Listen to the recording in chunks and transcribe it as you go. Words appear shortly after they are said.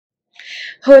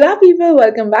Hola people,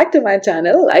 welcome back to my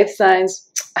channel Life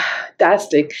Science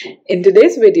Tastic. In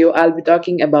today's video, I'll be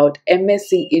talking about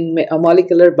M.Sc in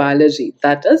Molecular Biology,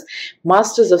 that is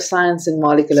Masters of Science in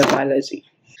Molecular Biology.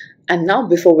 And now,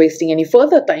 before wasting any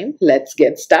further time, let's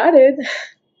get started.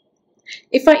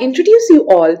 If I introduce you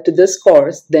all to this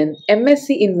course, then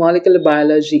M.Sc in Molecular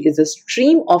Biology is a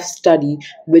stream of study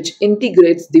which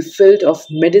integrates the field of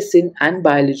medicine and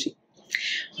biology.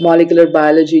 Molecular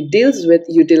biology deals with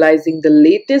utilizing the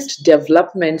latest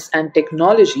developments and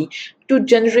technology to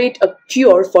generate a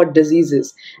cure for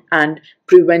diseases and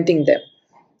preventing them.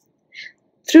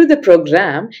 Through the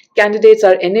program, candidates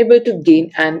are enabled to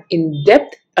gain an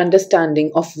in-depth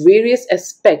understanding of various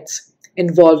aspects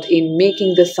involved in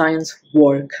making the science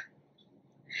work.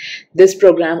 This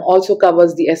program also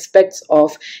covers the aspects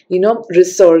of,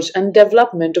 research and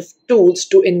development of tools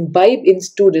to imbibe in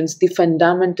students the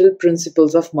fundamental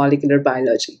principles of molecular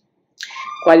biology.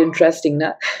 Quite interesting,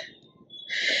 na?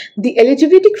 The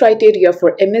eligibility criteria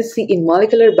for M.Sc in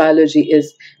molecular biology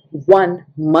is: one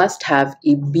must have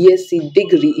a B.Sc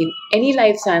degree in any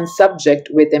life science subject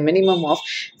with a minimum of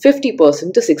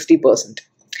 50% to 60%.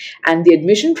 And the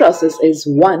admission process is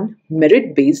 1.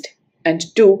 Merit-based, and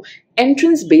 2.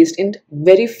 Entrance-based in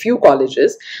very few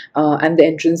colleges, and the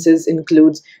entrances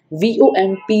includes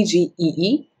VOM,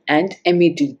 PGEE and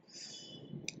MET.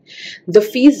 The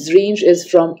fees range is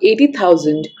from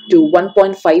 80,000 to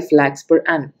 1.5 lakhs per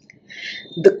annum.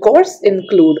 The course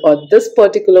include, or this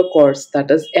particular course, that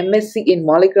is M.Sc in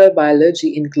Molecular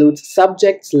Biology, includes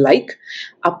subjects like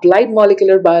Applied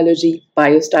Molecular Biology,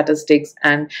 Biostatistics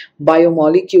and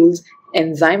Biomolecules,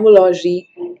 Enzymology,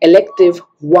 Elective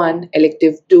 1,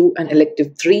 Elective 2 and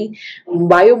Elective 3,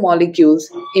 Biomolecules,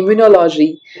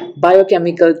 Immunology,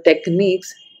 Biochemical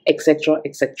Techniques, etc.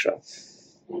 etc.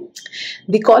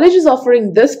 The colleges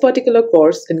offering this particular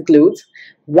course includes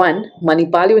 1.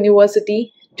 Manipal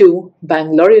University, 2.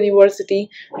 Bangalore University,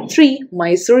 3.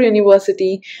 Mysore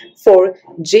University, 4.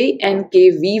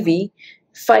 JNKVV,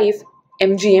 5.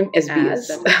 MGM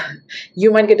SBS. You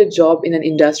might get a job in an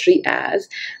industry as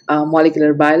a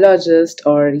molecular biologist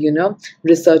or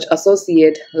research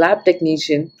associate, lab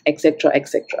technician, etc.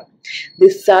 etc.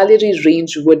 The salary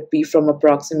range would be from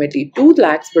approximately 2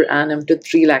 lakhs per annum to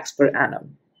 3 lakhs per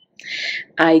annum.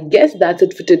 I guess that's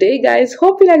it for today, guys.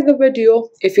 Hope you like the video.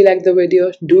 If you like the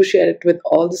video, do share it with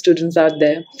all the students out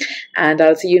there, and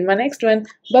I'll see you in my next one.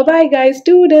 Bye bye, guys.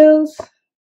 Toodles.